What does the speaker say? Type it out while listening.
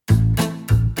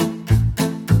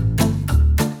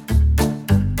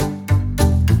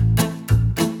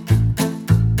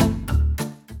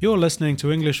You're listening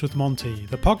to English with Monty,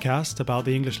 the podcast about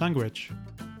the English language.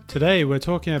 Today we're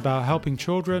talking about helping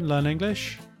children learn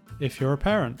English if you're a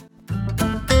parent.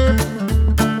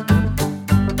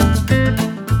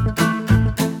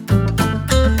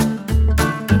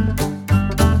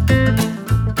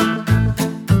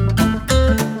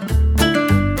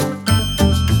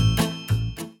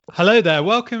 Hello there,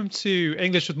 welcome to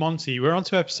English with Monty. We're on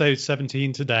to episode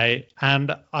 17 today,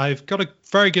 and I've got a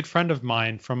very good friend of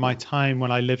mine from my time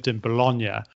when I lived in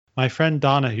Bologna, my friend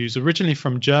Dana, who's originally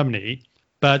from Germany,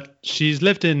 but she's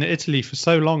lived in Italy for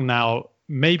so long now,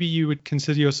 maybe you would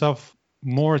consider yourself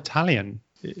more Italian.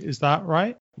 Is that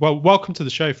right? Well, welcome to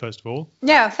the show, first of all.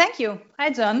 Yeah, thank you.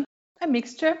 Hi, John. A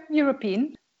mixture,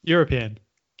 European. European.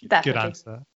 Definitely. Good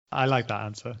answer. I like that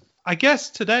answer. I guess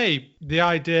today the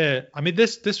idea,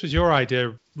 this was your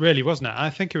idea really, wasn't it? I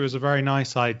think it was a very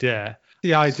nice idea.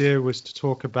 The idea was to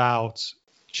talk about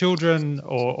children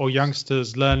or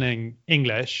youngsters learning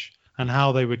English and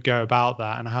how they would go about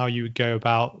that and how you would go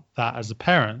about that as a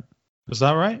parent. Was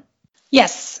that right?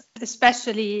 Yes,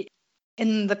 especially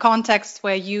in the context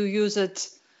where you use it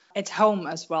at home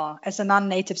as well as a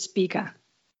non-native speaker.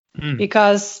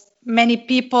 Because many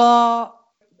people,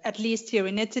 at least here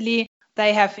in Italy,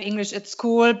 they have English at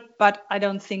school, but I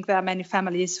don't think there are many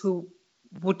families who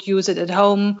would use it at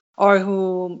home or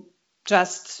who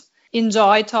just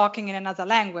enjoy talking in another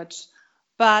language.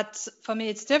 But for me,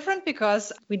 it's different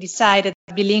because we decided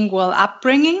bilingual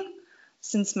upbringing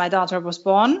since my daughter was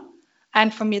born.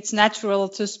 And for me, it's natural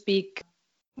to speak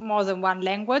more than one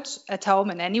language at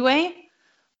home in any way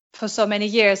for so many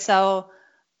years. So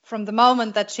from the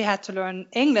moment that she had to learn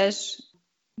English,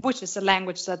 which is a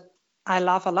language that I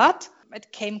love a lot, it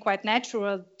came quite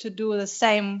natural to do the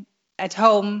same at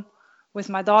home with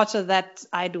my daughter that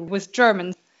I do with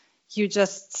German. You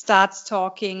just start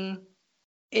talking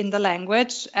in the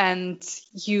language and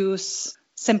use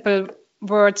simple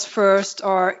words first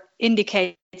or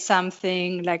indicate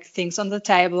something like things on the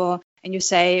table and you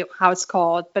say how it's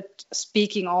called, but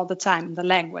speaking all the time in the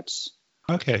language.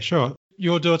 Okay, sure.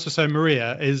 Your daughter, so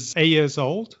Maria, is 8 years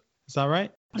old. Is that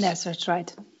right? Yes, that's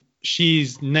right.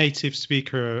 She's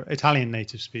Italian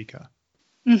native speaker.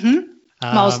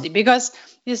 Mostly because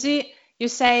you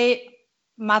say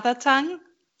mother tongue.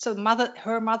 So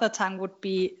her mother tongue would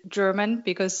be German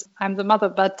because I'm the mother.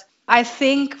 But I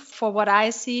think for what I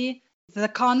see, the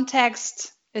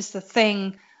context is the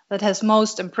thing that has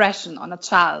most impression on a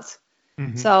child.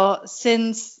 So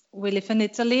since we live in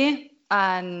Italy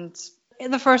and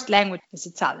the first language is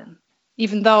Italian,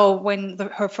 even though when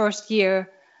her first year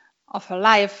of her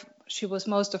life, she was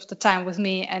most of the time with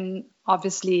me, and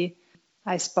obviously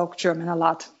I spoke German a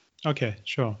lot. Okay,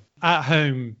 sure. At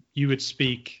home, you would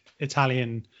speak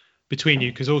Italian between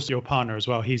you, because also your partner as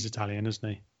well, he's Italian, isn't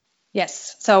he?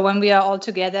 Yes. So when we are all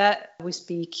together, we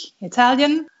speak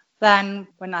Italian. Then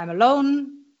when I'm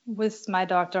alone with my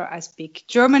daughter, I speak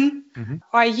German,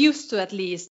 or I used to at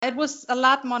least. It was a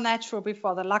lot more natural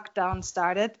before the lockdown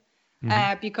started,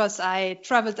 because I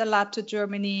traveled a lot to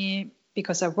Germany,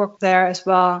 because I worked there as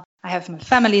well. I have my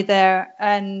family there,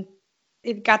 and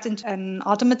it got into an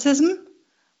automatism,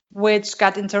 which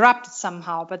got interrupted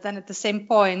somehow. But then at the same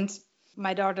point,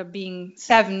 my daughter being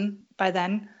 7 by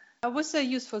then, it was a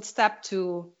useful step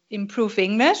to improve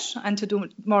English and to do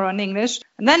more on English.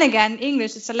 And then again,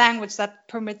 English is a language that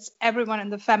permits everyone in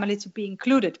the family to be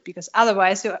included, because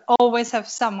otherwise you always have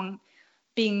someone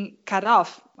being cut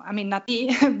off. I mean, not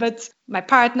me, but my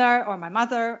partner or my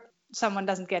mother, someone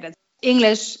doesn't get it.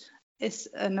 English is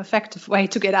an effective way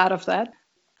to get out of that.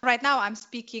 Right now, I'm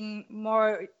speaking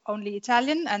more only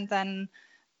Italian, and then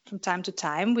from time to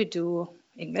time, we do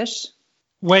English.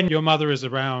 When your mother is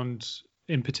around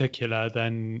in particular,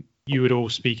 then you would all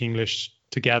speak English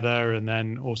together, and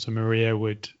then also Maria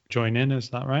would join in. Is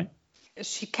that right?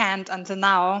 She can't until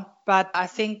now, but I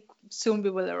think soon we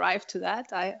will arrive to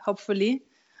that, hopefully,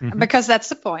 because that's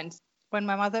the point. When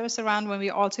my mother is around, when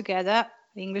we're all together,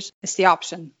 English is the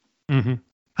option.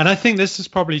 And I think this is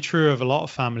probably true of a lot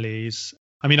of families.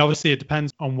 I mean, obviously, it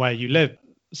depends on where you live.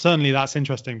 Certainly, that's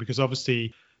interesting because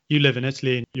obviously you live in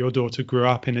Italy and your daughter grew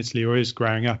up in Italy or is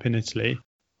growing up in Italy.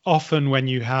 Often when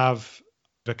you have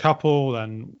a couple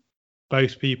and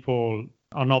both people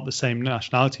are not the same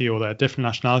nationality or they're different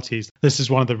nationalities, this is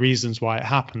one of the reasons why it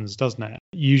happens, doesn't it?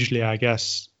 Usually, I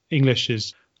guess, English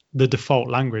is the default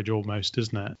language almost,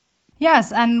 isn't it?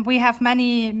 Yes, and we have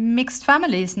many mixed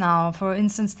families now. For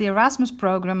instance, the Erasmus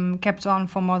program kept on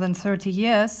for more than 30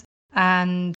 years,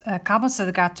 and couples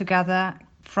that got together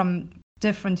from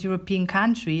different European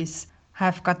countries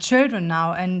have got children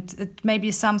now, and it may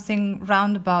be something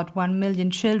round about 1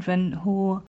 million children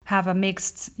who have a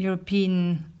mixed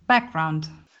European background?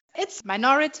 It's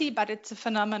minority, but it's a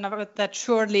phenomenon that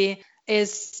surely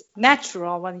is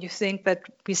natural when you think that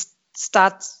we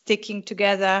start sticking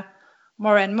together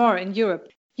more and more in Europe.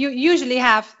 You usually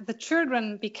have the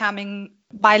children becoming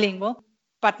bilingual,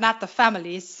 but not the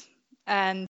families.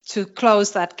 And to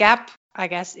close that gap, I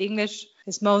guess English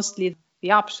is mostly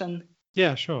the option.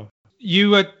 Yeah, sure.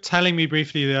 You were telling me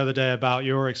briefly the other day about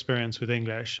your experience with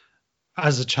English.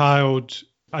 As a child,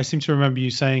 I seem to remember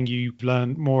you saying you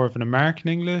learned more of an American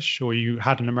English, or you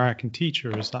had an American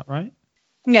teacher. Is that right?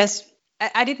 Yes.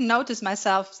 I didn't notice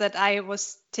myself that I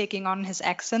was taking on his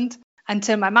accent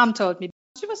until my mom told me.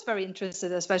 She was very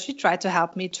interested as well. She tried to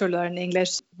help me to learn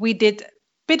English. We did a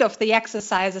bit of the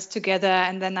exercises together,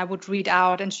 and then I would read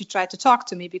out, and she tried to talk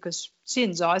to me because she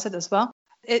enjoys it as well.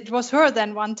 It was her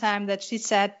then one time that she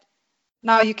said,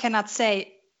 "Now you cannot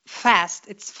say fast,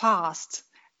 it's fast."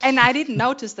 And I didn't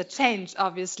notice the change,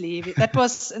 obviously. That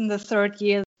was in the third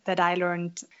year that I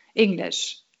learned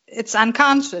English. It's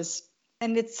unconscious,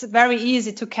 and it's very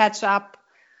easy to catch up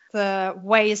the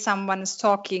way someone is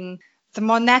talking. The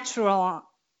more natural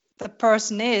the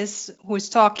person is who is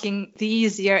talking, the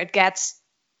easier it gets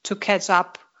to catch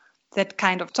up that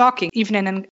kind of talking, even in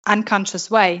an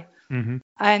unconscious way. Mm-hmm.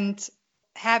 And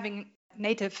having a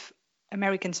native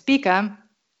American speaker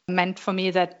meant for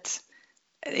me that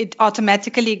it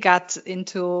automatically got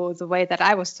into the way that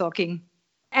I was talking.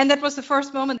 And that was the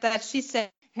first moment that she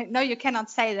said, "No, you cannot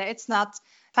say that. It's not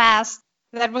fast."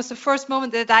 That was the first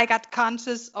moment that I got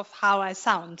conscious of how I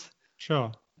sound.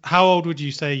 Sure. How old would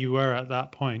you say you were at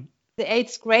that point? The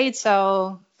 8th grade,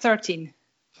 so 13.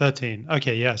 13.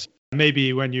 Okay, yes.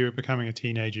 Maybe when you were becoming a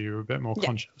teenager, you were a bit more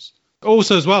conscious.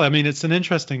 Also, as well, I mean, it's an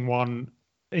interesting one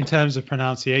in terms of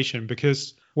pronunciation,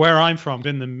 because where I'm from,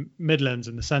 in the Midlands,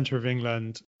 in the centre of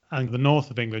England and the north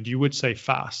of England, you would say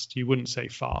fast. You wouldn't say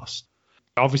fast.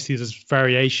 Obviously, there's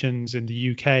variations in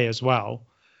the UK as well.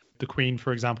 The Queen,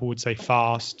 for example, would say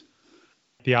fast.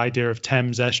 The idea of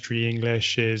Thames Estuary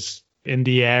English is in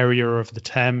the area of the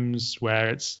Thames, where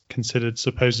it's considered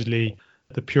supposedly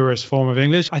the purest form of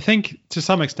English. I think to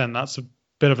some extent that's a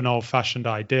bit of an old-fashioned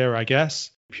idea, I guess.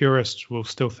 Purists will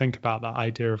still think about that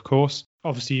idea, of course.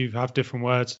 Obviously, you have different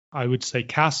words. I would say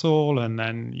castle, and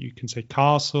then you can say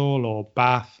castle, or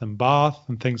bath and bath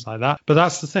and things like that. But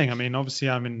that's the thing. I mean, obviously,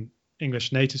 I'm an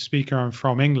English native speaker. I'm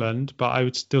from England, but I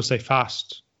would still say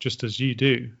fast, just as you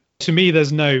do. To me,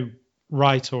 there's no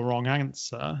right or wrong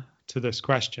answer to this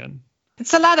question.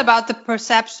 It's a lot about the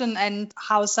perception and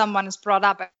how someone is brought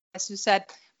up. As you said,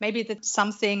 maybe that's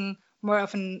something more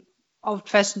of an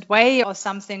old-fashioned way or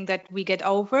something that we get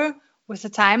over with the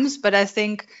times. But I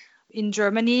think in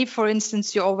Germany, for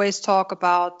instance, you always talk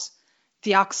about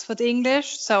the Oxford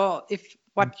English. So if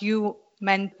what you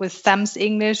meant with Thames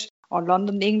English or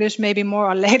London English, maybe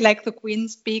more, or like the Queen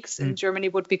speaks in Germany,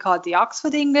 would be called the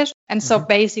Oxford English. And so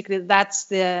basically that's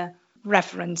the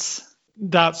reference.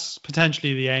 That's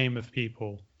potentially the aim of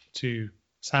people, to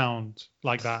sound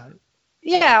like that.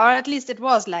 Yeah, or at least it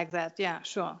was like that. Yeah,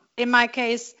 sure. In my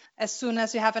case, as soon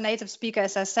as you have a native speaker,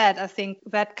 as I said, I think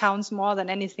that counts more than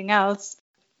anything else.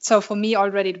 So for me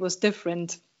already it was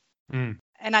different. And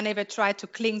I never tried to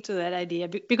cling to that idea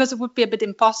because it would be a bit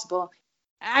impossible.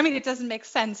 I mean, it doesn't make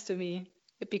sense to me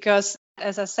because,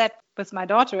 as I said with my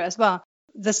daughter as well,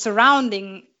 the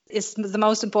surrounding is the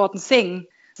most important thing.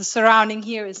 The surrounding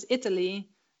here is Italy.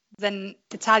 Then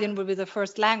Italian will be the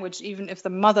first language, even if the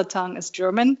mother tongue is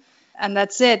German. And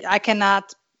that's it. I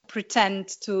cannot pretend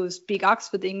to speak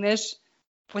Oxford English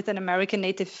with an American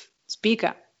native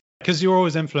speaker. Because you're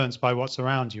always influenced by what's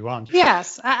around you, aren't you?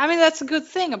 Yes. I mean, that's a good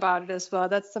thing about it as well.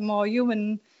 That's the more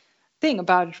human thing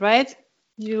about it, right?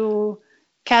 You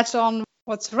catch on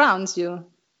what surrounds you.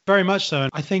 Very much so.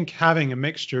 And I think having a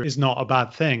mixture is not a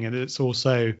bad thing. And it's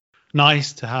also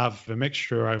nice to have a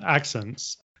mixture of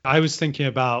accents. I was thinking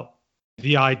about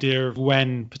the idea of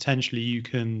when potentially you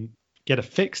can get a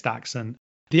fixed accent.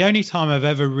 The only time I've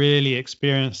ever really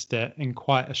experienced it in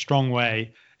quite a strong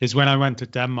way is when I went to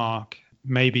Denmark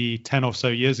maybe 10 or so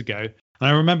years ago. And I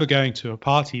remember going to a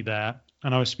party there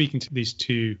and I was speaking to these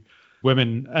two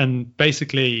women and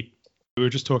basically we were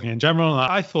just talking in general.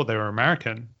 And I thought they were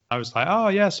American. I was like, "Oh,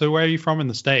 yeah, so where are you from in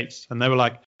the States?" And they were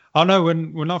like, "Oh, no,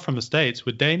 we're not from the States.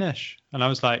 We're Danish." And I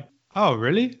was like, "Oh,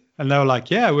 really?" And they were like,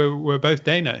 "Yeah, we're both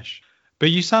Danish. But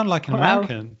you sound like an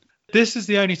American." This is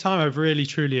the only time I've really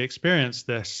truly experienced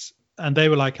this. And they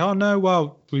were like, "Oh, no,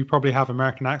 well, we probably have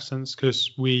American accents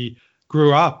because we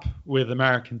grew up with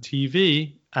American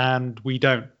TV and we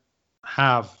don't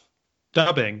have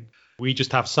dubbing. We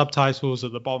just have subtitles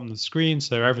at the bottom of the screen.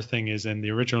 So everything is in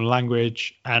the original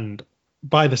language. And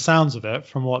by the sounds of it,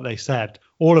 from what they said,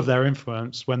 all of their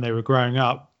influence when they were growing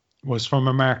up was from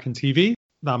American TV.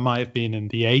 That might have been in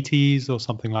the 80s or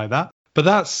something like that. But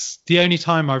that's the only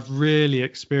time I've really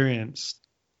experienced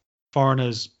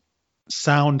foreigners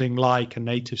sounding like a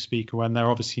native speaker when they're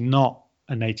obviously not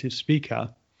a native speaker.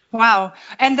 Wow.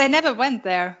 And they never went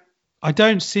there. I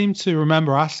don't seem to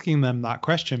remember asking them that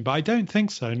question, but I don't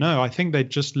think so. No, I think they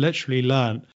just literally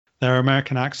learned their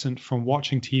American accent from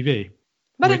watching TV.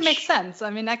 But it makes sense. I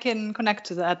mean, I can connect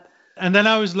to that. And then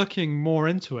I was looking more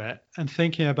into it and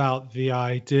thinking about the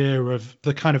idea of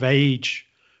the kind of age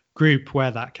group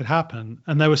where that could happen.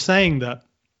 And they were saying that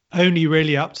only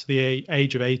really up to the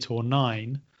age of 8 or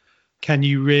 9 can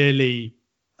you really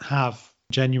have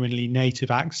genuinely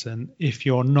native accent if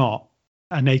you're not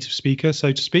a native speaker,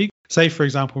 so to speak. Say, for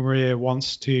example, Maria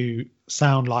wants to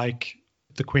sound like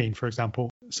the Queen, for example,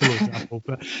 silly example,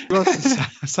 but she wants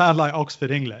to sound like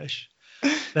Oxford English.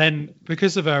 Then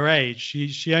because of her age,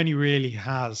 she only really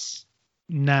has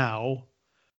now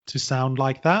to sound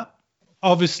like that.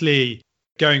 Obviously,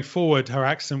 going forward, her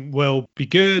accent will be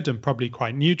good and probably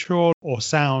quite neutral or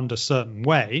sound a certain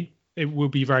way. It will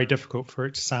be very difficult for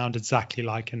it to sound exactly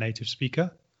like a native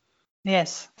speaker.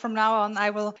 Yes. From now on, I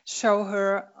will show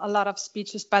her a lot of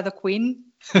speeches by the Queen.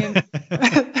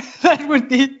 That would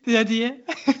be the idea.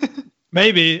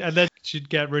 Maybe, and then she'd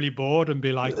get really bored and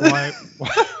be like,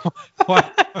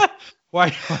 why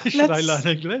should I learn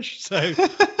English? So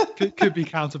could be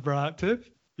counterproductive.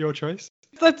 Your choice.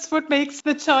 That's what makes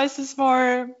the choices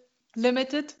more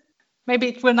limited. Maybe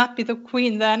it will not be the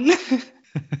Queen then.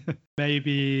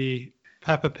 Maybe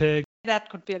Peppa Pig. That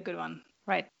could be a good one,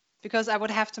 right? Because I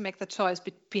would have to make the choice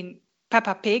between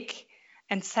Peppa Pig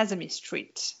and Sesame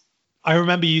Street. I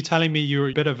remember you telling me you were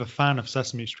a bit of a fan of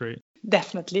Sesame Street.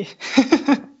 Definitely.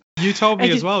 You told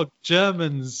me as well,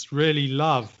 Germans really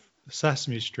love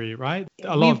Sesame Street, right?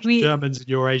 A lot of Germans in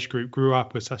your age group grew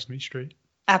up with Sesame Street.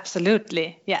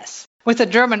 Absolutely, yes. With a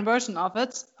German version of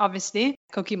it, obviously.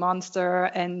 Cookie Monster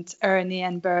and Ernie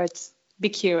and Bert,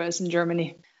 big heroes in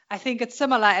Germany. I think it's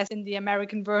similar as in the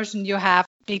American version. You have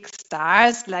big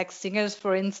stars, like singers,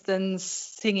 for instance,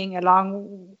 singing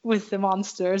along with the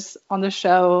monsters on the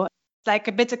show. Like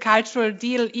a bit of cultural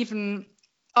deal, even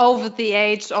over the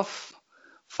age of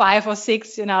 5 or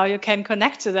 6, you can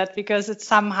connect to that because it's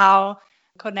somehow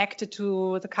connected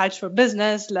to the cultural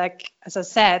business. Like, as I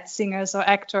said, singers or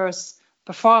actors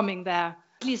performing there.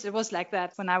 At least it was like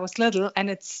that when I was little, and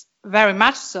it's very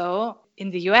much so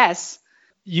in the US.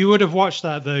 You would have watched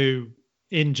that, though,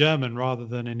 in German rather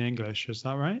than in English. Is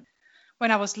that right? When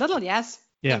I was little, yes.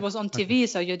 Yeah. It was on TV,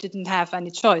 so you didn't have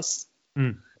any choice.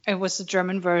 Mm. It was a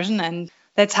German version, and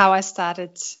that's how I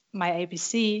started my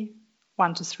ABC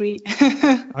 1 to 3.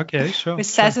 Okay, sure. With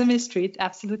Sesame Street,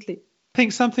 absolutely. I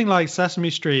think something like Sesame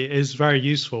Street is very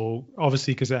useful,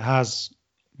 obviously, because it has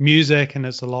music and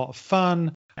it's a lot of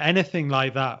fun. Anything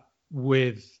like that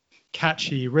with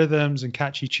catchy rhythms and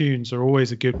catchy tunes are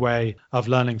always a good way of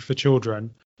learning for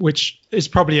children, which is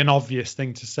probably an obvious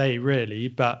thing to say, really.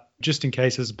 But just in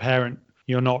case as a parent,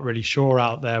 you're not really sure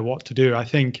out there what to do, I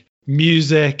think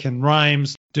music and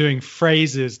rhymes, doing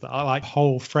phrases that are like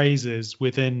whole phrases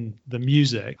within the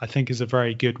music, I think is a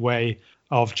very good way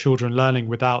of children learning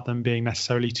without them being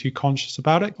necessarily too conscious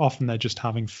about it. Often they're just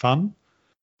having fun.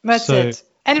 That's it.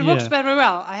 And it works very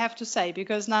well, I have to say,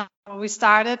 because now we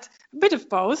started a bit of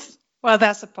both. Well,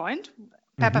 there's a point.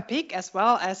 Peppa Pig as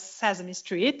well as Sesame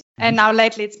Street. And now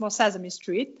lately it's more Sesame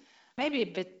Street. Maybe a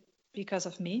bit because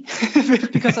of me,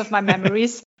 because of my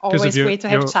memories. Always great to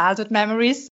have childhood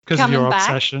memories. Because of your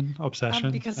obsession.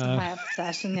 Because of my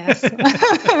obsession, yes.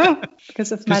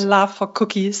 Because of my love for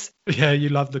cookies. Yeah, you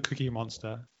love the Cookie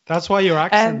Monster. That's why your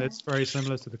accent is very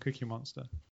similar to the Cookie Monster.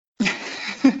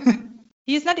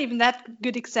 He's not even that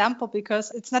good example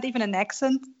because it's not even an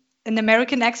accent. An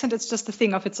American accent, it's just a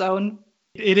thing of its own.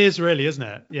 It is really, isn't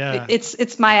it? Yeah.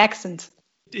 It's my accent.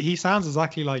 He sounds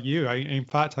exactly like you. In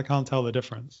fact, I can't tell the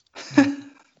difference.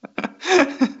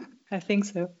 I think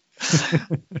so.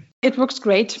 It works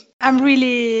great. I'm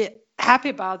really happy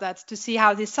about that, to see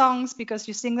how these songs, because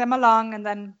you sing them along and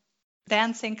then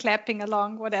dancing, clapping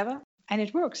along, whatever, and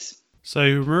it works.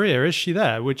 So, Maria, is she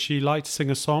there? Would she like to sing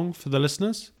a song for the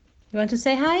listeners? You want to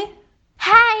say hi?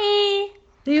 Hi!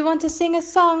 Do you want to sing a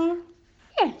song?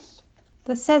 Yes.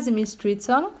 The Sesame Street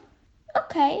song?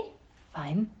 Okay.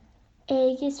 Fine.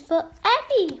 A is for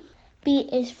Abby. B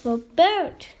is for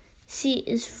Bird. C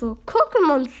is for Cookie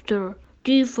Monster.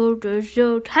 D for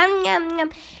dessert. Hum, yum,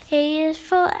 yum. A is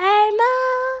for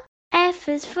Elmo. F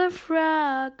is for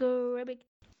Frog.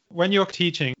 When you're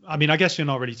teaching, I mean, I guess you're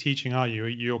not really teaching, are you?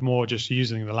 You're more just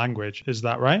using the language. Is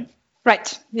that right?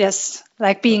 Right. Yes.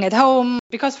 Like being at home.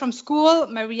 Because from school,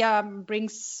 Maria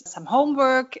brings some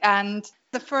homework. And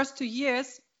the first 2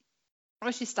 years,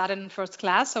 well, she started in first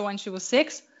class, so when she was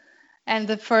 6. And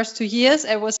the first 2 years,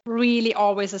 it was really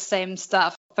always the same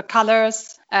stuff. The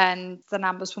colors and the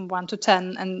numbers from 1 to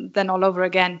 10, and then all over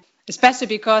again. Especially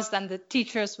because then the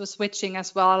teachers were switching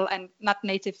as well, and not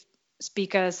native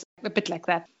speakers, a bit like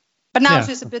that. But now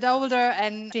she's a bit older,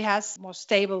 and she has a more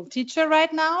stable teacher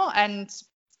right now, and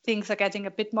things are getting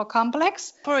a bit more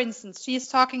complex. For instance, she's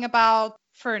talking about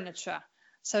furniture.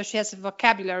 So she has a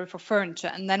vocabulary for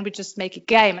furniture, and then we just make a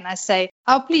game, and I say,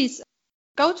 oh, please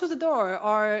go to the door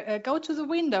or go to the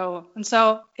window. And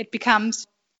so it becomes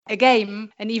a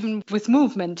game, and even with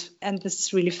movement. And this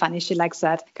is really funny. She likes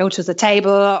that. Go to the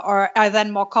table, or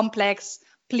then more complex.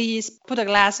 Please put a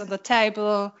glass on the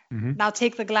table. Mm-hmm. Now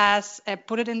take the glass,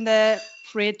 put it in the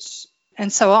fridge,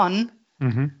 and so on.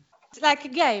 Mm-hmm. It's like a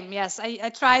game, yes. I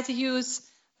try to use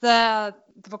the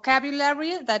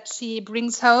vocabulary that she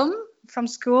brings home from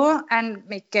school and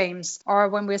make games. Or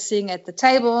when we're sitting at the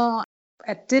table,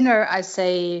 at dinner, I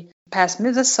say, pass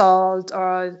me the salt,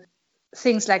 or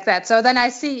things like that. So then I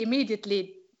see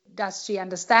immediately, does she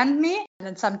understand me? And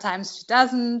then sometimes she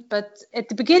doesn't. But at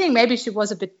the beginning, maybe she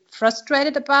was a bit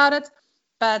frustrated about it.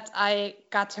 But I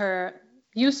got her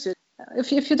used to it.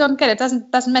 If you don't get it,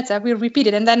 doesn't matter. We'll repeat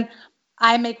it. And then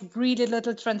I make really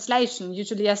little translation.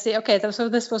 Usually I say, okay, so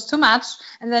this was too much.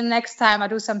 And then next time I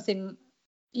do something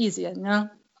easier, you know?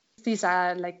 These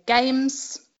are like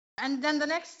games. And then the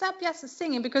next step, yes, is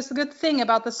singing. Because the good thing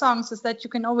about the songs is that you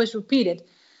can always repeat it.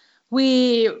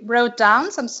 We wrote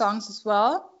down some songs as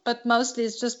well, but mostly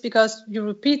it's just because you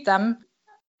repeat them,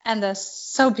 and they're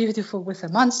so beautiful with the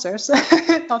monsters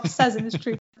of Sesame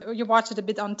Street. You watch it a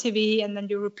bit on TV, and then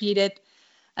you repeat it,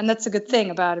 and that's a good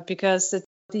thing about it, because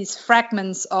these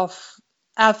fragments of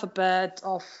alphabet,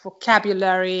 of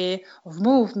vocabulary, of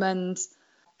movement,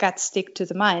 stick to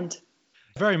the mind.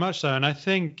 Very much so, and I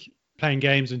think playing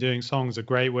games and doing songs are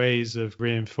great ways of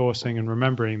reinforcing and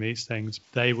remembering these things.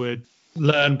 They would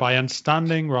learn by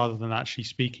understanding rather than actually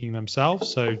speaking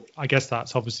themselves. So I guess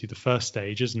that's obviously the first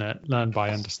stage, isn't it? Learn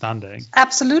by understanding.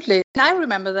 Absolutely. I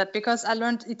remember that because I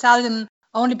learned Italian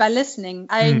only by listening.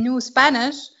 I knew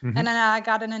Spanish, and then I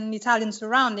got in an Italian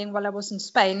surrounding while I was in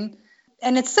Spain.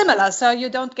 And it's similar. So you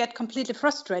don't get completely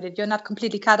frustrated. You're not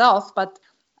completely cut off. But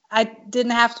I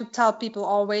didn't have to tell people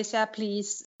always, yeah,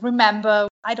 please remember,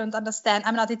 I don't understand.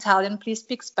 I'm not Italian. Please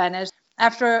speak Spanish.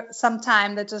 After some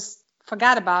time, they just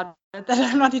forgot about it,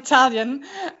 that I'm not Italian,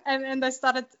 and I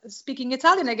started speaking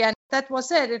Italian again. That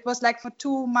was it. It was like for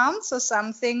 2 months or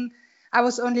something, I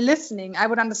was only listening. I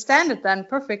would understand it then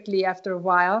perfectly after a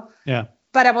while. Yeah.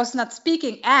 But I was not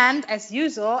speaking. And as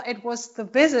usual, it was the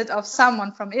visit of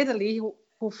someone from Italy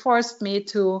who forced me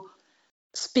to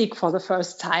speak for the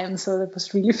first time. So that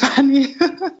was really funny.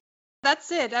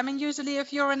 That's it. I mean, usually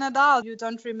if you're an adult, you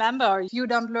don't remember, or you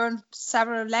don't learn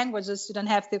several languages, you don't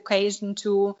have the occasion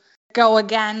to go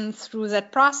again through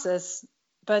that process.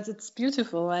 But it's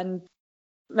beautiful and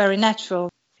very natural.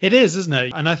 It is, isn't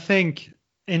it? And I think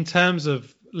in terms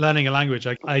of learning a language,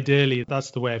 ideally,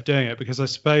 that's the way of doing it, because I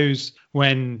suppose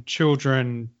when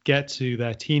children get to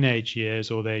their teenage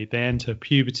years, or they enter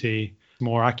puberty,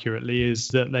 more accurately, is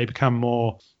that they become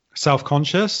more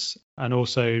self-conscious, and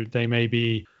also they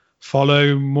maybe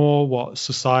follow more what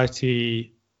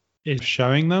society is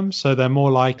showing them. So they're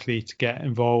more likely to get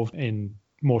involved in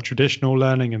more traditional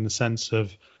learning, in the sense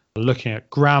of looking at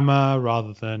grammar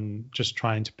rather than just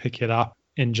trying to pick it up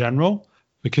in general,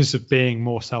 because of being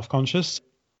more self-conscious.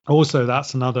 Also,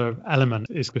 that's another element,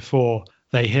 is before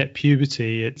they hit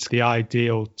puberty, it's the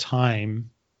ideal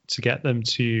time to get them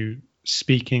to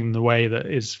speaking the way that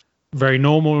is very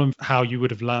normal and how you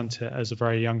would have learned it as a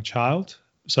very young child.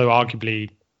 So arguably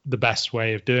the best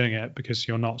way of doing it, because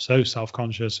you're not so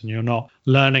self-conscious and you're not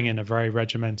learning in a very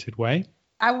regimented way.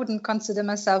 I wouldn't consider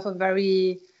myself a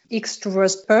very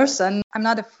extrovert person. I'm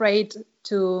not afraid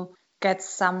to get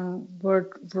some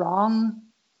word wrong.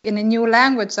 In a new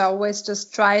language, I always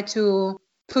just try to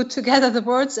put together the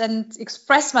words and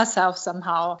express myself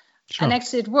somehow. Sure. And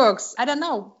actually it works. I don't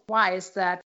know why is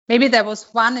that. Maybe there was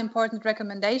one important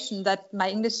recommendation that my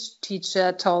English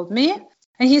teacher told me.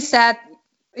 And he said,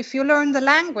 if you learn the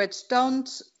language, don't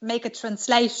make a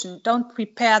translation. Don't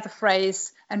prepare the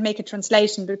phrase and make a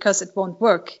translation, because it won't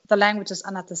work. The languages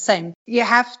are not the same. You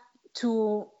have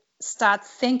to start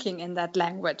thinking in that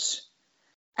language.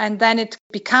 And then it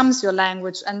becomes your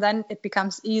language, and then it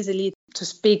becomes easily to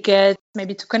speak it,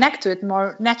 maybe to connect to it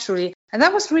more naturally. And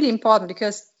that was really important,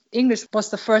 because English was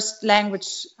the first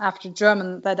language after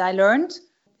German that I learned.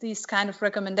 these kind of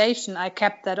recommendation, I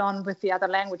kept that on with the other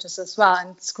languages as well.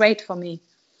 And it's great for me.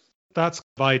 That's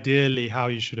ideally how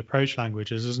you should approach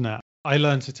languages, isn't it? I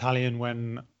learned Italian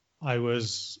when I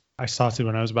started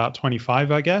when I was about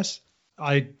 25, I guess.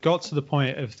 I got to the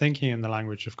point of thinking in the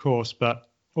language, of course, but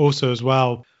also as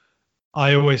well,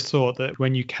 I always thought that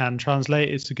when you can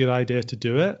translate, it's a good idea to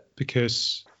do it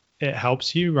because it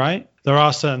helps you, right? There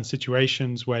are certain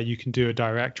situations where you can do a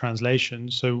direct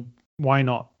translation, so why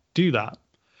not do that?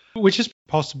 Which is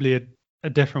possibly a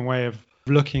different way of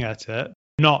looking at it,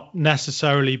 not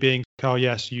necessarily being, oh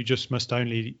yes, you just must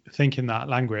only think in that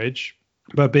language,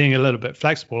 but being a little bit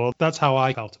flexible. That's how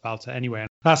I felt about it anyway. And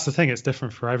that's the thing, it's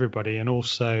different for everybody. And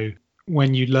also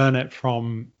when you learn it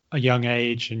from a young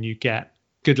age and you get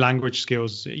good language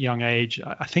skills at a young age,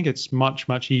 I think it's much,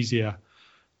 much easier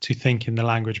to think in the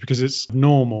language because it's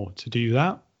normal to do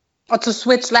that. Or to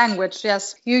switch language,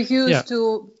 yes. You're used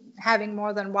to having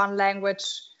more than one language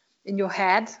in your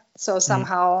head. So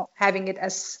somehow having it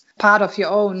as part of your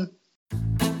own.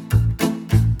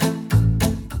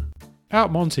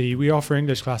 At Monty, we offer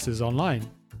English classes online,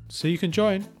 so you can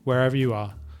join wherever you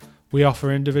are. We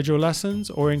offer individual lessons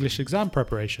or English exam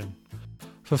preparation.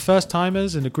 For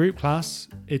first-timers in a group class,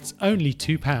 it's only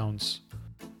 £2.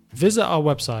 Visit our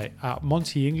website at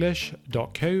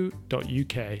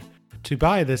montyenglish.co.uk to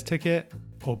buy this ticket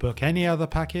or book any other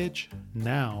package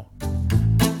now.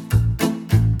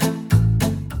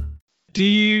 Do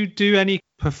you do any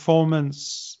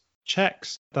performance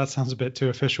checks? That sounds a bit too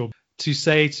official. To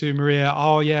say to Maria,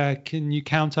 oh yeah, can you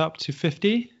count up to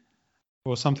 50?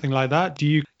 Or something like that? Do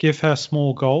you give her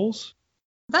small goals?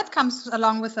 That comes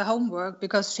along with the homework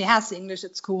because she has English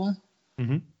at school.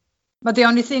 Mm-hmm. But the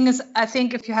only thing is, I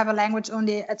think if you have a language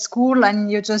only at school and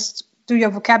you just do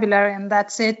your vocabulary and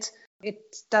that's it,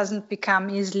 it doesn't become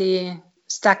easily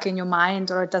stuck in your mind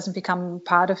or it doesn't become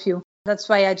part of you. That's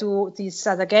why I do these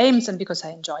other games and because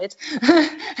I enjoy it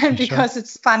and because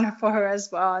it's fun for her as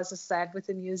well, as I said, with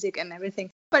the music and everything.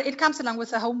 But it comes along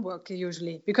with the homework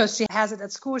usually because she has it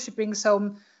at school. She brings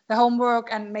home the homework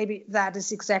and maybe that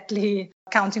is exactly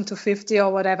counting to 50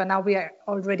 or whatever. Now we are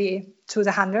already to the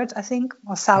 100, I think,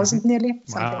 or 1,000 nearly.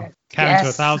 Wow. Like Counting to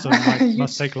 1,000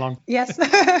 must take long. Yes.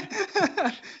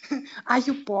 Are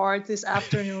you bored this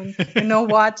afternoon? You know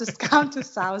what? Just count to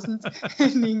 1,000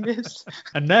 in English.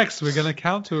 And next, we're going to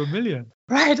count to 1,000,000.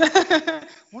 Right.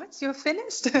 Once you're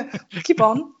finished, keep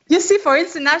on. You see, for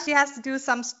instance, now she has to do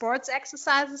some sports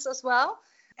exercises as well.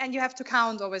 And you have to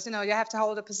count always, you have to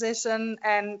hold a position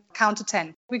and count to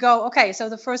 10. We go, okay, so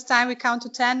the first time we count to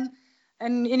 10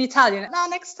 and in Italian. Now,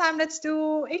 next time, let's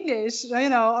do English,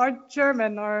 or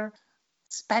German or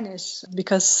Spanish.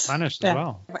 Because Spanish as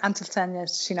well. Until 10,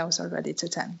 yes, she knows already to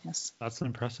 10, yes. That's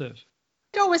impressive.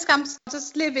 It always comes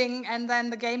just living and then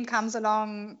the game comes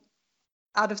along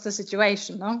out of the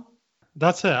situation, no?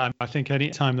 That's it. I think any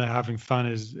time they're having fun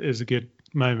is a good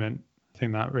moment. I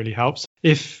think that really helps.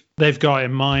 If they've got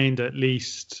in mind at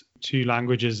least 2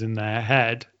 languages in their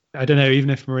head, I don't know,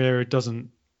 even if Maria doesn't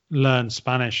learn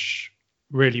Spanish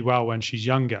really well when she's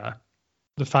younger,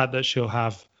 the fact that she'll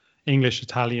have English,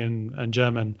 Italian and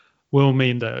German will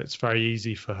mean that it's very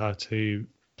easy for her to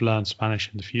learn Spanish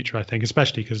in the future, I think,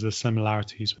 especially because of the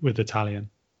similarities with Italian.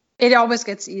 It always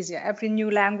gets easier. Every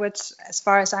new language, as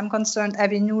far as I'm concerned,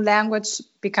 every new language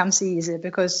becomes easier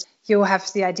because you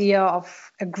have the idea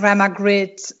of a grammar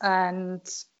grid and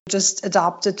just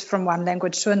adopt it from one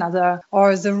language to another,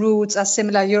 or the roots are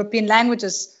similar. European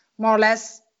languages, more or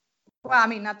less, well, I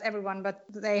mean, not everyone, but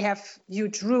they have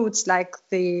huge roots like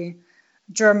the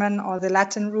German or the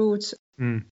Latin root.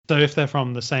 So if they're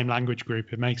from the same language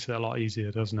group, it makes it a lot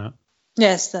easier, doesn't it?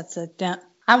 Yes, that's it. Yeah.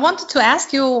 I wanted to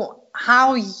ask you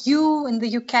how you in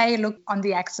the UK look on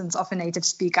the accents of a native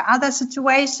speaker. Are there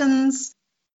situations?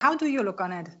 How do you look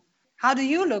on it? How do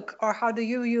you look or how do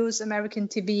you use American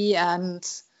TV and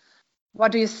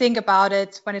what do you think about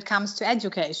it when it comes to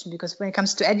education? Because when it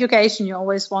comes to education, you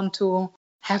always want to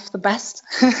have the best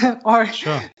or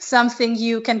something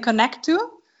you can connect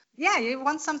to. Yeah, you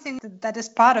want something that is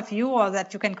part of you or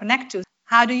that you can connect to.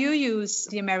 How do you use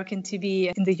the American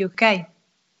TV in the UK?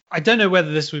 I don't know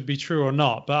whether this would be true or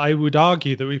not, but I would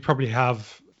argue that we probably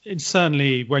have,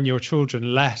 certainly when you're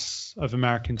children, less of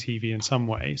American TV in some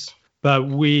ways. But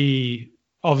we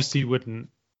obviously wouldn't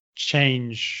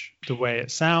change the way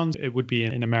it sounds. It would be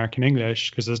in American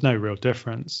English because there's no real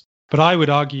difference. But I would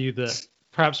argue that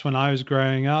perhaps when I was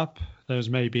growing up, there was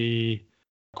maybe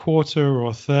a quarter or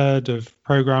a third of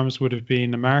programs would have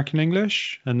been American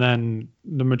English, and then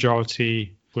the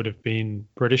majority would have been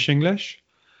British English.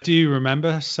 Do you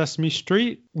remember Sesame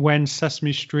Street? When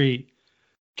Sesame Street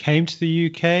came to the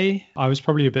UK. I was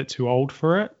probably a bit too old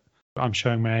for it. I'm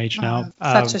showing my age now.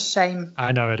 Such a shame.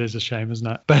 I know it is a shame, isn't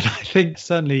it? But I think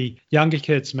certainly younger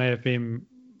kids may have been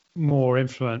more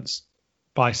influenced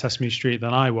by Sesame Street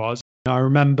than I was. I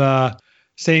remember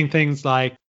seeing things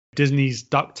like Disney's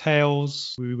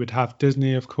DuckTales. We would have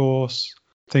Disney, of course.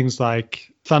 Things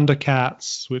like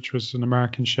Thundercats, which was an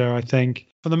American show, I think.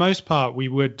 For the most part, we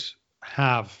would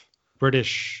have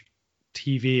British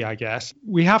TV, I guess.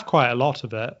 We have quite a lot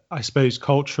of it. I suppose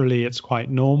culturally it's quite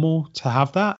normal to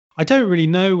have that. I don't really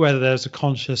know whether there's a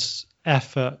conscious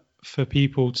effort for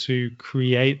people to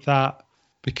create that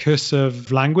because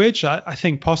of language. I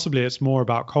think possibly it's more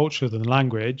about culture than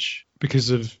language because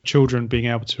of children being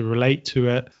able to relate to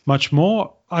it much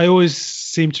more. I always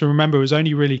seem to remember it was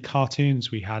only really cartoons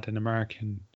we had in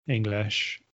American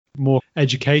English. More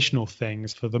educational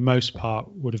things for the most part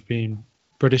would have been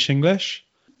British English.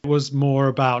 It was more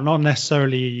about not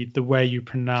necessarily the way you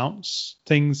pronounce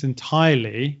things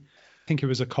entirely. I think it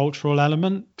was a cultural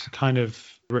element to kind of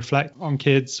reflect on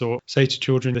kids or say to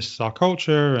children, this is our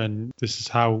culture and this is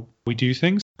how we do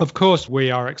things. Of course, we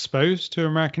are exposed to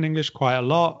American English quite a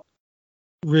lot.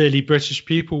 Really, British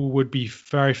people would be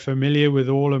very familiar with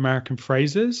all American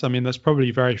phrases. I mean, there's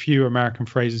probably very few American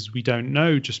phrases we don't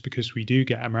know just because we do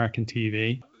get American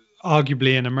TV.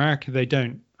 Arguably in America, they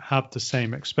don't have the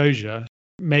same exposure.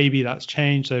 Maybe that's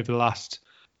changed over the last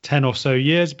 10 or so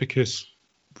years because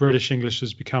British English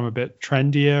has become a bit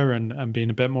trendier and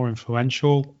been a bit more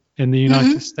influential in the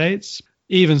United States.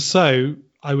 Even so,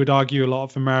 I would argue a lot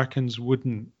of Americans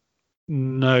wouldn't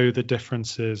know the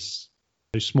differences,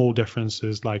 those small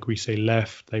differences, like we say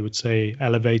lift, they would say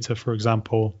elevator, for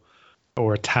example,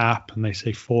 or a tap, and they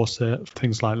say faucet,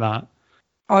 things like that.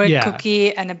 Or a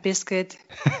cookie and a biscuit.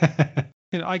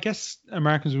 I guess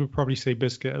Americans would probably say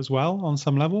biscuit as well on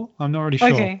some level. I'm not really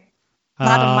sure. Okay.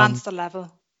 Not a monster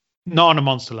level. Not on a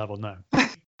monster level, no.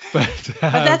 But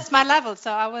that's my level,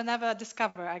 so I will never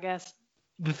discover, I guess.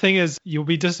 The thing is, you'll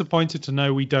be disappointed to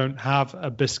know we don't have a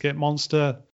biscuit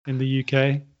monster in the UK.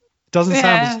 It doesn't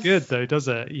sound as good, though, does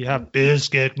it? You have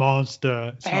biscuit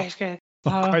monster. Biscuit.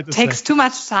 Takes too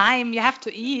much time. You have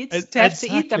to eat. You have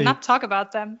to eat them, not talk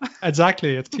about them.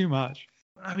 Exactly. It's too much.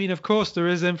 I mean, of course, there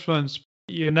is influence.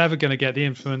 You're never going to get the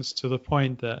influence to the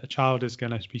point that a child is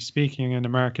going to be speaking in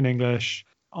American English.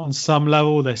 On some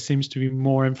level, there seems to be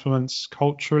more influence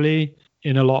culturally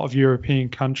in a lot of European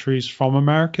countries from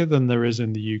America than there is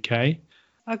in the UK.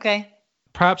 Okay.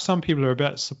 Perhaps some people are a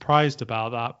bit surprised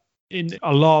about that. In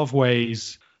a lot of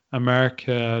ways,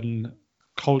 American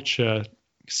culture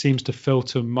seems to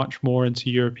filter much more into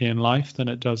European life than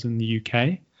it does in the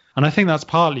UK. And I think that's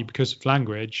partly because of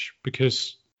language.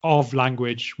 Because of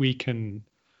language, we can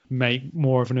make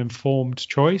more of an informed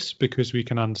choice because we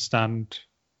can understand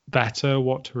better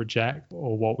what to reject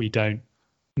or what we don't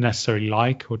necessarily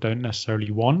like or don't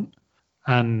necessarily want.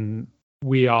 And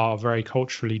we are very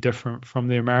culturally different from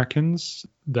the Americans.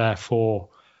 Therefore,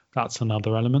 that's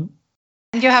another element.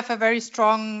 You have a very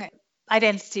strong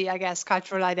identity, I guess,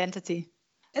 cultural identity.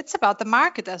 It's about the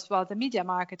market as well, the media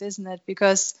market, isn't it?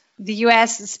 Because the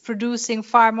US is producing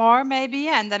far more, maybe,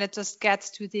 and then it just gets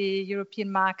to the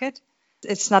European market.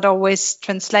 It's not always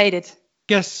translated.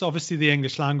 Yes, obviously the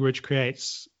English language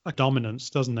creates a dominance,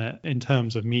 doesn't it, in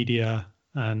terms of media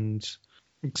and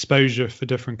exposure for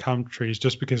different countries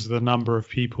just because of the number of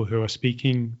people who are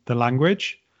speaking the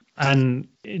language. And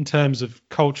in terms of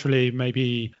culturally,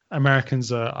 maybe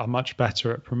Americans are much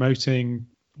better at promoting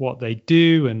what they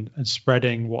do and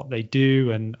spreading what they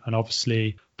do. And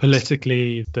obviously,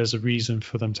 politically, there's a reason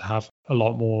for them to have a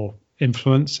lot more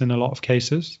influence in a lot of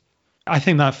cases. I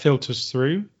think that filters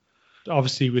through.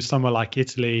 Obviously, with somewhere like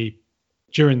Italy,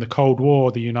 during the Cold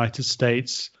War, the United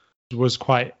States was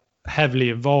quite heavily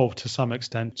involved to some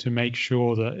extent to make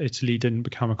sure that Italy didn't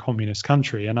become a communist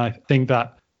country. And I think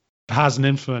that has an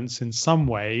influence in some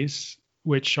ways,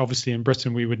 which obviously in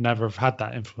Britain, we would never have had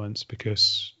that influence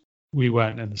because we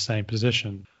weren't in the same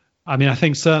position. I mean, I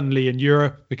think certainly in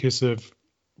Europe, because of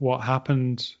what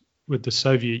happened with the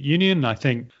Soviet Union, I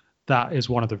think that is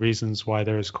one of the reasons why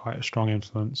there is quite a strong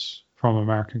influence from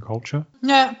American culture.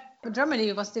 Yeah,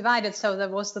 Germany was divided, so there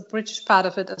was the British part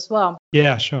of it as well.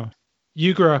 Yeah, sure.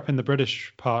 You grew up in the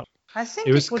British part. I think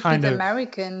it would be the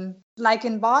American. Like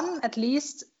in Bonn, at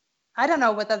least, I don't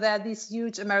know whether there are these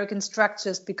huge American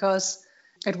structures because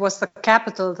it was the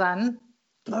capital then.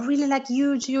 Or really like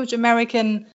huge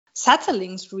American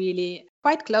settlings, really,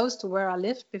 quite close to where I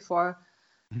lived before.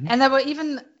 Mm-hmm. And there were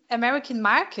even American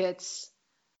markets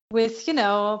with,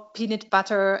 peanut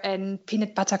butter and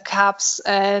peanut butter cups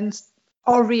and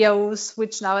Oreos,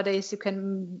 which nowadays you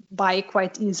can buy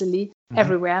quite easily.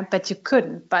 everywhere, but you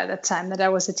couldn't by the time that I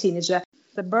was a teenager.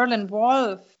 The Berlin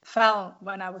Wall fell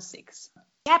when I was 6.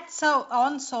 Kept so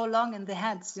long in the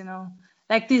heads,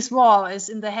 like this wall is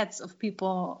in the heads of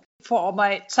people for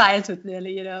my childhood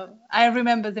nearly, I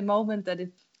remember the moment that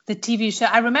the TV show,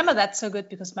 I remember that so good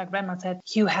because my grandma said,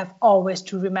 you have always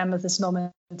to remember this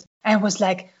moment. I was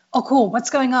like, oh, cool, what's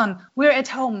going on? We're at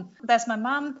home. There's my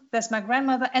mom, there's my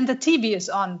grandmother, and the TV is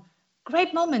on.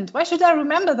 Great moment. Why should I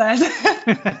remember that?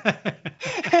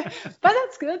 But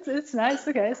that's good. It's nice.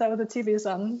 Okay, so the TV is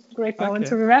on. Great moment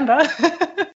to remember.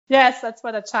 Yes, that's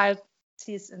what a child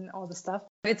sees in all the stuff.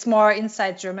 It's more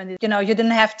inside Germany. You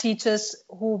didn't have teachers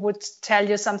who would tell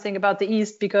you something about the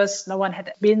East because no one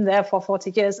had been there for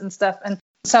 40 years and stuff. And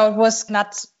so it was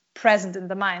not present in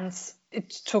the minds. It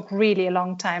took really a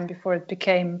long time before it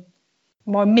became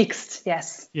more mixed.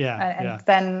 Yes. Yeah. And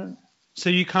then. So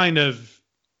you kind of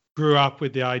grew up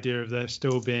with the idea of there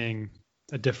still being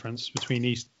a difference between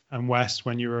East and West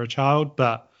when you were a child,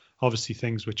 but obviously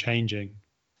things were changing.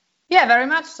 Yeah, very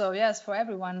much so. Yes, for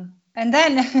everyone. And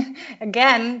then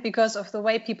again, because of the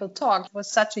way people talked, it was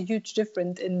such a huge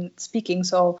difference in speaking.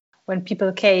 So when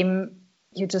people came,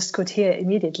 you just could hear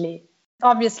immediately.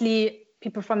 Obviously,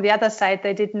 people from the other side,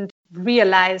 they didn't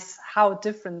realize how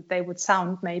different they would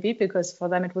sound, maybe, because for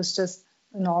them it was just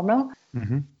normal.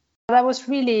 Mm-hmm. That was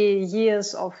really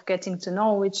years of getting to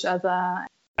know each other.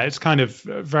 It's kind of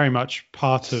very much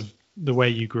part of the way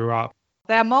you grew up.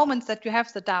 There are moments that you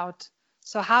have the doubt.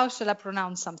 So how shall I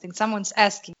pronounce something? Someone's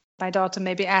asking. My daughter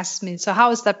maybe asks me, so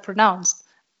how is that pronounced?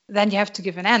 Then you have to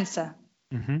give an answer.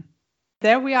 Mm-hmm.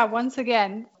 There we are once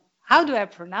again. How do I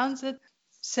pronounce it?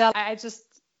 Shall I just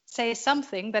say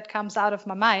something that comes out of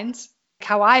my mind,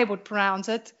 how I would pronounce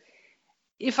it?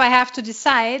 If I have to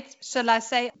decide, shall I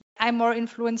say I'm more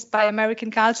influenced by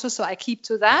American culture, so I keep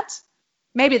to that?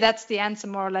 Maybe that's the answer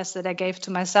more or less that I gave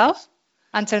to myself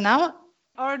until now.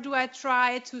 Or do I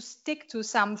try to stick to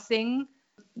something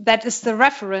that is the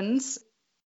reference?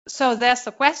 So there's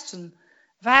the question.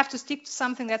 If I have to stick to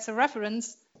something that's a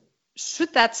reference,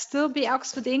 should that still be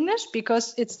Oxford English?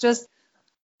 Because it's just,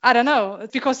 I don't know,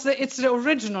 because it's the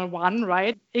original one,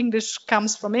 right? English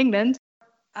comes from England.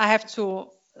 I have to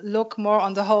look more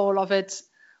on the whole of it,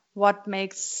 what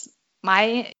makes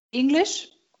my English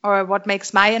or what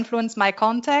makes my influence, my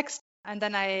context, and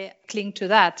then I cling to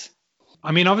that.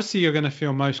 I mean, obviously you're going to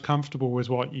feel most comfortable with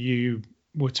what you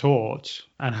were taught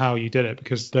and how you did it,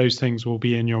 because those things will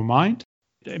be in your mind.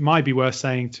 It might be worth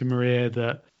saying to Maria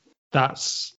that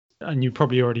that's, and you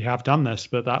probably already have done this,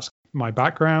 but that's my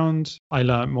background. I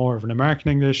learned more of an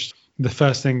American English. The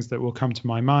first things that will come to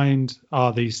my mind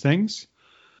are these things.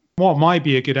 What might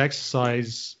be a good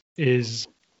exercise is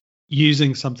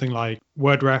using something like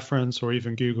Word Reference or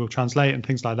even Google Translate and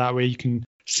things like that, where you can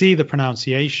see the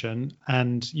pronunciation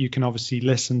and you can obviously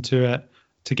listen to it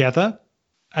together.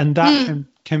 And that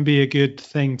can be a good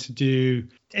thing to do.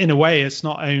 In a way, it's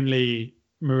not only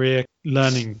Maria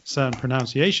learning certain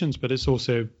pronunciations, but it's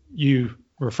also you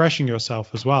refreshing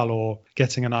yourself as well, or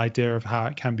getting an idea of how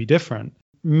it can be different.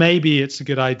 Maybe it's a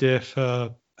good idea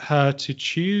for her to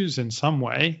choose in some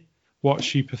way what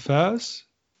she prefers.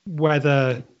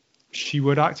 Whether she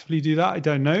would actively do that, I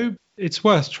don't know. It's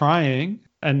worth trying.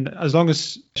 And as long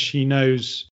as she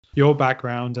knows your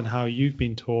background and how you've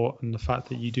been taught and the fact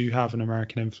that you do have an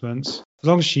American influence, as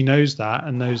long as she knows that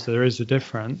and knows there is a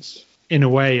difference, in a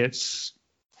way, it's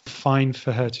fine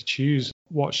for her to choose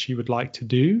what she would like to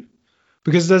do,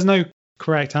 because there's no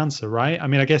correct answer, right? I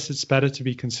mean, I guess it's better to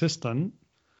be consistent.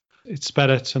 It's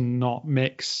better to not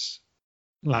mix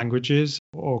languages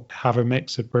or have a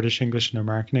mix of British English and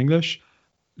American English.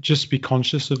 Just be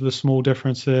conscious of the small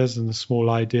differences and the small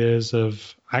ideas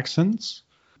of accents.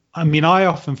 I mean, I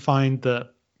often find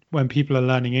that when people are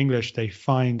learning English, they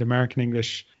find American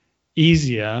English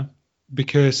easier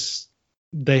because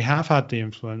they have had the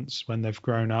influence when they've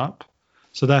grown up.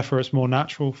 So therefore, it's more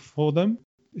natural for them.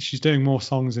 She's doing more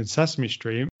songs in Sesame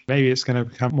Street. Maybe it's going to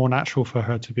become more natural for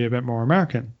her to be a bit more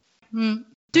American.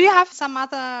 Do you have some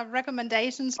other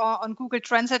recommendations on Google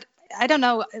Translate? I don't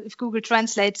know if Google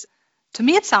translates. To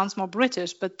me, it sounds more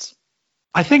British, but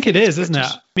I think it is, isn't it?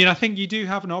 I mean, I think you do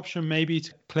have an option maybe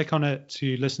to click on it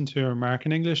to listen to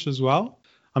American English as well.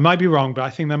 I might be wrong, but I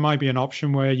think there might be an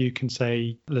option where you can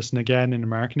say, listen again in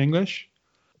American English.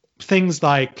 Things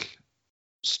like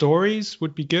stories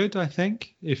would be good, I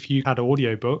think, if you had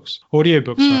audiobooks.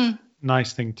 Audiobooks are a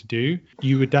nice thing to do.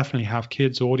 You would definitely have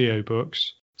kids'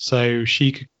 audiobooks, so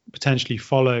she could potentially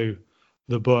follow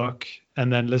the book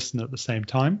and then listen at the same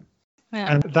time.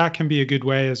 Yeah. And that can be a good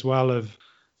way as well of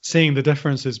seeing the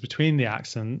differences between the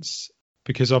accents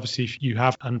because obviously if you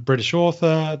have a British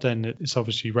author, then it's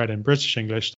obviously read in British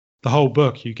English. The whole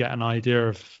book, you get an idea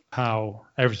of how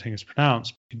everything is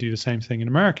pronounced. You do the same thing in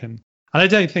American. And I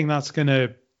don't think that's going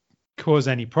to cause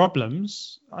any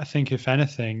problems. I think if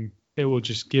anything, it will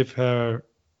just give her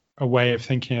a way of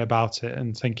thinking about it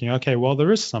and thinking, okay, well,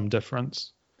 there is some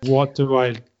difference. What do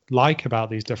I like about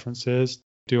these differences?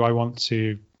 Do I want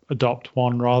to adopt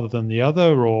one rather than the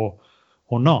other or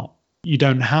not? You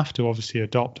don't have to obviously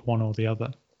adopt one or the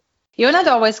other. You're not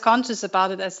always conscious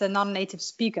about it as a non-native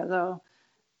speaker, though.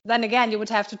 Then again, you would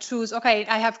have to choose, okay,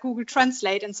 I have Google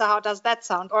Translate, and so how does that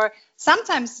sound? Or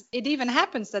sometimes it even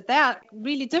happens that there are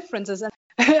really differences. And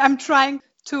I'm trying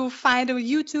to find a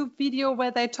YouTube video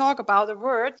where they talk about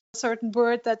a certain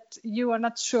word that you are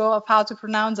not sure of how to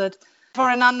pronounce it. For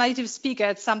a non-native speaker,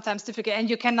 it's sometimes difficult, and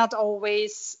you cannot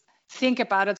always think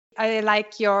about it. I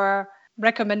like your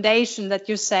recommendation that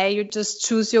you say you just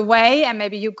choose your way and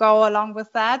maybe you go along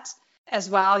with that as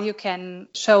well. You can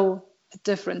show the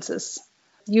differences.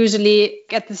 Usually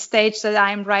at the stage that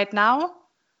I'm right now,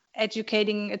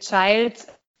 educating a child,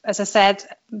 as I said,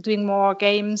 doing more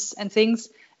games and things,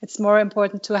 it's more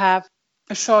important to have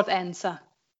a short answer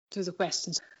to the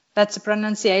questions. That's the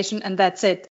pronunciation and that's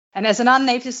it. And as a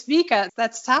non-native speaker,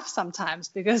 that's tough sometimes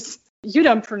because you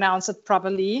don't pronounce it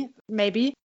properly,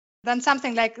 maybe. Then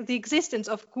something like the existence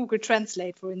of Google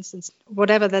Translate, for instance,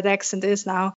 whatever that accent is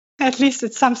now, at least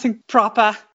it's something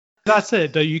proper. That's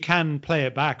it, though you can play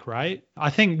it back, right?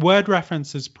 I think word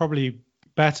reference is probably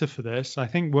better for this. I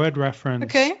think word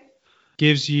reference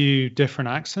gives you different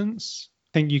accents.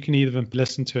 I think you can either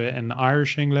listen to it in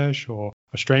Irish English or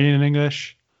Australian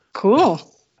English. Cool.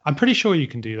 I'm pretty sure you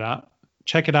can do that.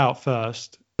 Check it out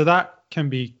first. So that can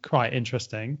be quite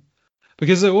interesting.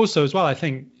 Because also as well, I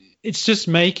think it's just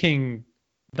making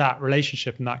that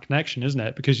relationship and that connection, isn't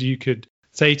it? Because you could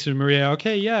say to Maria,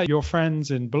 okay, yeah, your friends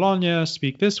in Bologna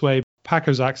speak this way.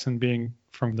 Paco's accent being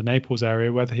from the Naples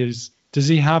area, does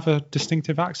he have a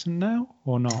distinctive accent now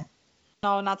or not?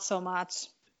 No, not so much.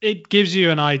 It gives you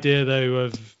an idea, though,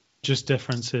 of just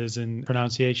differences in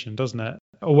pronunciation, doesn't it?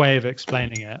 A way of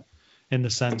explaining it in the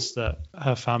sense that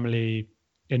her family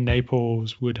in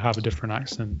Naples would have a different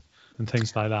accent and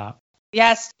things like that.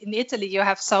 Yes, in Italy, you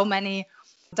have so many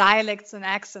dialects and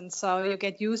accents, so you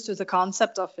get used to the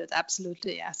concept of it.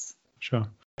 Absolutely, yes. Sure.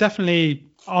 Definitely,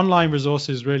 online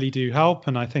resources really do help,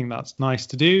 and I think that's nice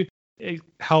to do. It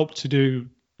helped to do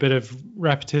a bit of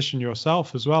repetition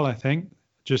yourself as well, I think,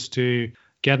 just to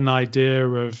get an idea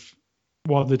of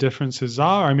what the differences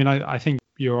are. I mean, I think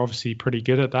you're obviously pretty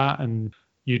good at that, and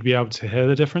you'd be able to hear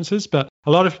the differences, but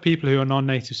a lot of people who are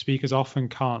non-native speakers often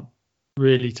can't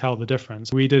really tell the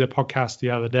difference. We did a podcast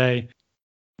the other day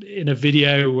in a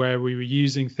video where we were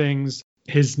using things.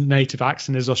 His native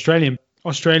accent is Australian.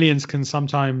 Australians can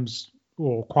sometimes,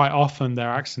 or quite often, their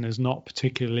accent is not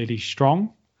particularly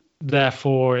strong.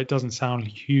 Therefore, it doesn't sound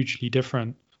hugely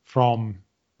different from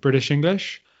British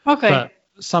English. Okay. But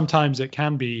sometimes it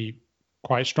can be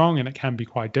quite strong and it can be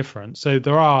quite different. So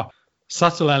there are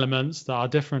subtle elements that are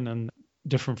different and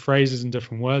different phrases and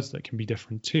different words that can be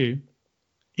different too.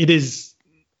 It is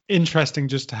interesting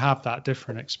just to have that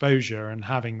different exposure, and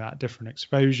having that different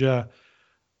exposure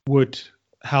would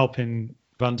help in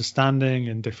understanding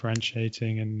and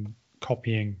differentiating and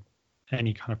copying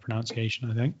any kind of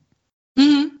pronunciation, I think.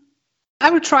 Mm-hmm. I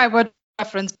will try word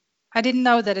reference. I didn't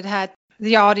know that it had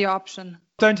the audio option.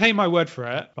 Don't take my word for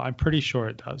it, but I'm pretty sure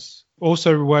it does.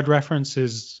 Also, word reference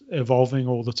is evolving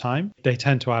all the time. They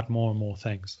tend to add more and more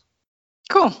things.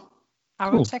 Cool. I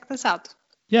will check this out.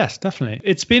 Yes, definitely.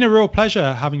 It's been a real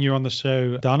pleasure having you on the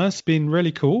show, Dana. It's been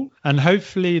really cool. And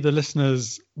hopefully the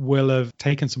listeners will have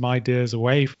taken some ideas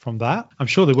away from that. I'm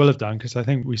sure they will have done, because I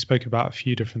think we spoke about a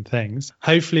few different things.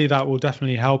 Hopefully that will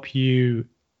definitely help you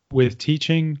with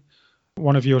teaching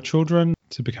one of your children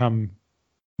to become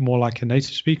more like a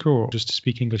native speaker, or just to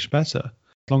speak English better.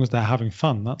 As long as they're having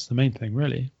fun, that's the main thing,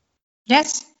 really.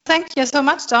 Yes. Thank you so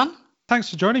much, Don. Thanks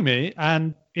for joining me,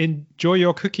 and enjoy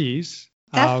your cookies.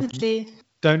 Definitely.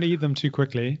 Don't eat them too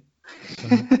quickly.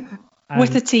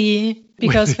 With the tea,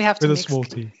 because we have to mix. With a small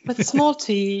tea. With a small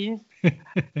tea.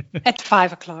 At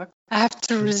 5 o'clock. I have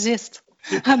to resist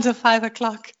until 5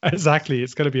 o'clock. Exactly.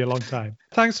 It's going to be a long time.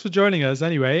 Thanks for joining us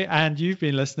anyway. And you've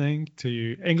been listening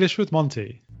to English with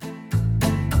Monty.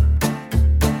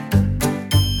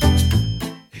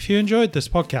 If you enjoyed this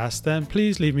podcast, then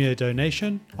please leave me a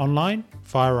donation online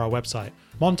via our website.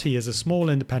 Monty is a small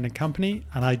independent company,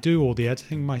 and I do all the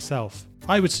editing myself.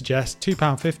 I would suggest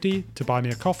 £2.50 to buy me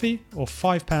a coffee, or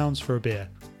 £5 for a beer.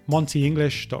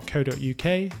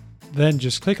 montyenglish.co.uk. Then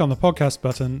just click on the podcast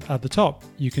button at the top.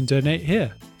 You can donate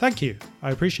here. Thank you.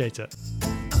 I appreciate it.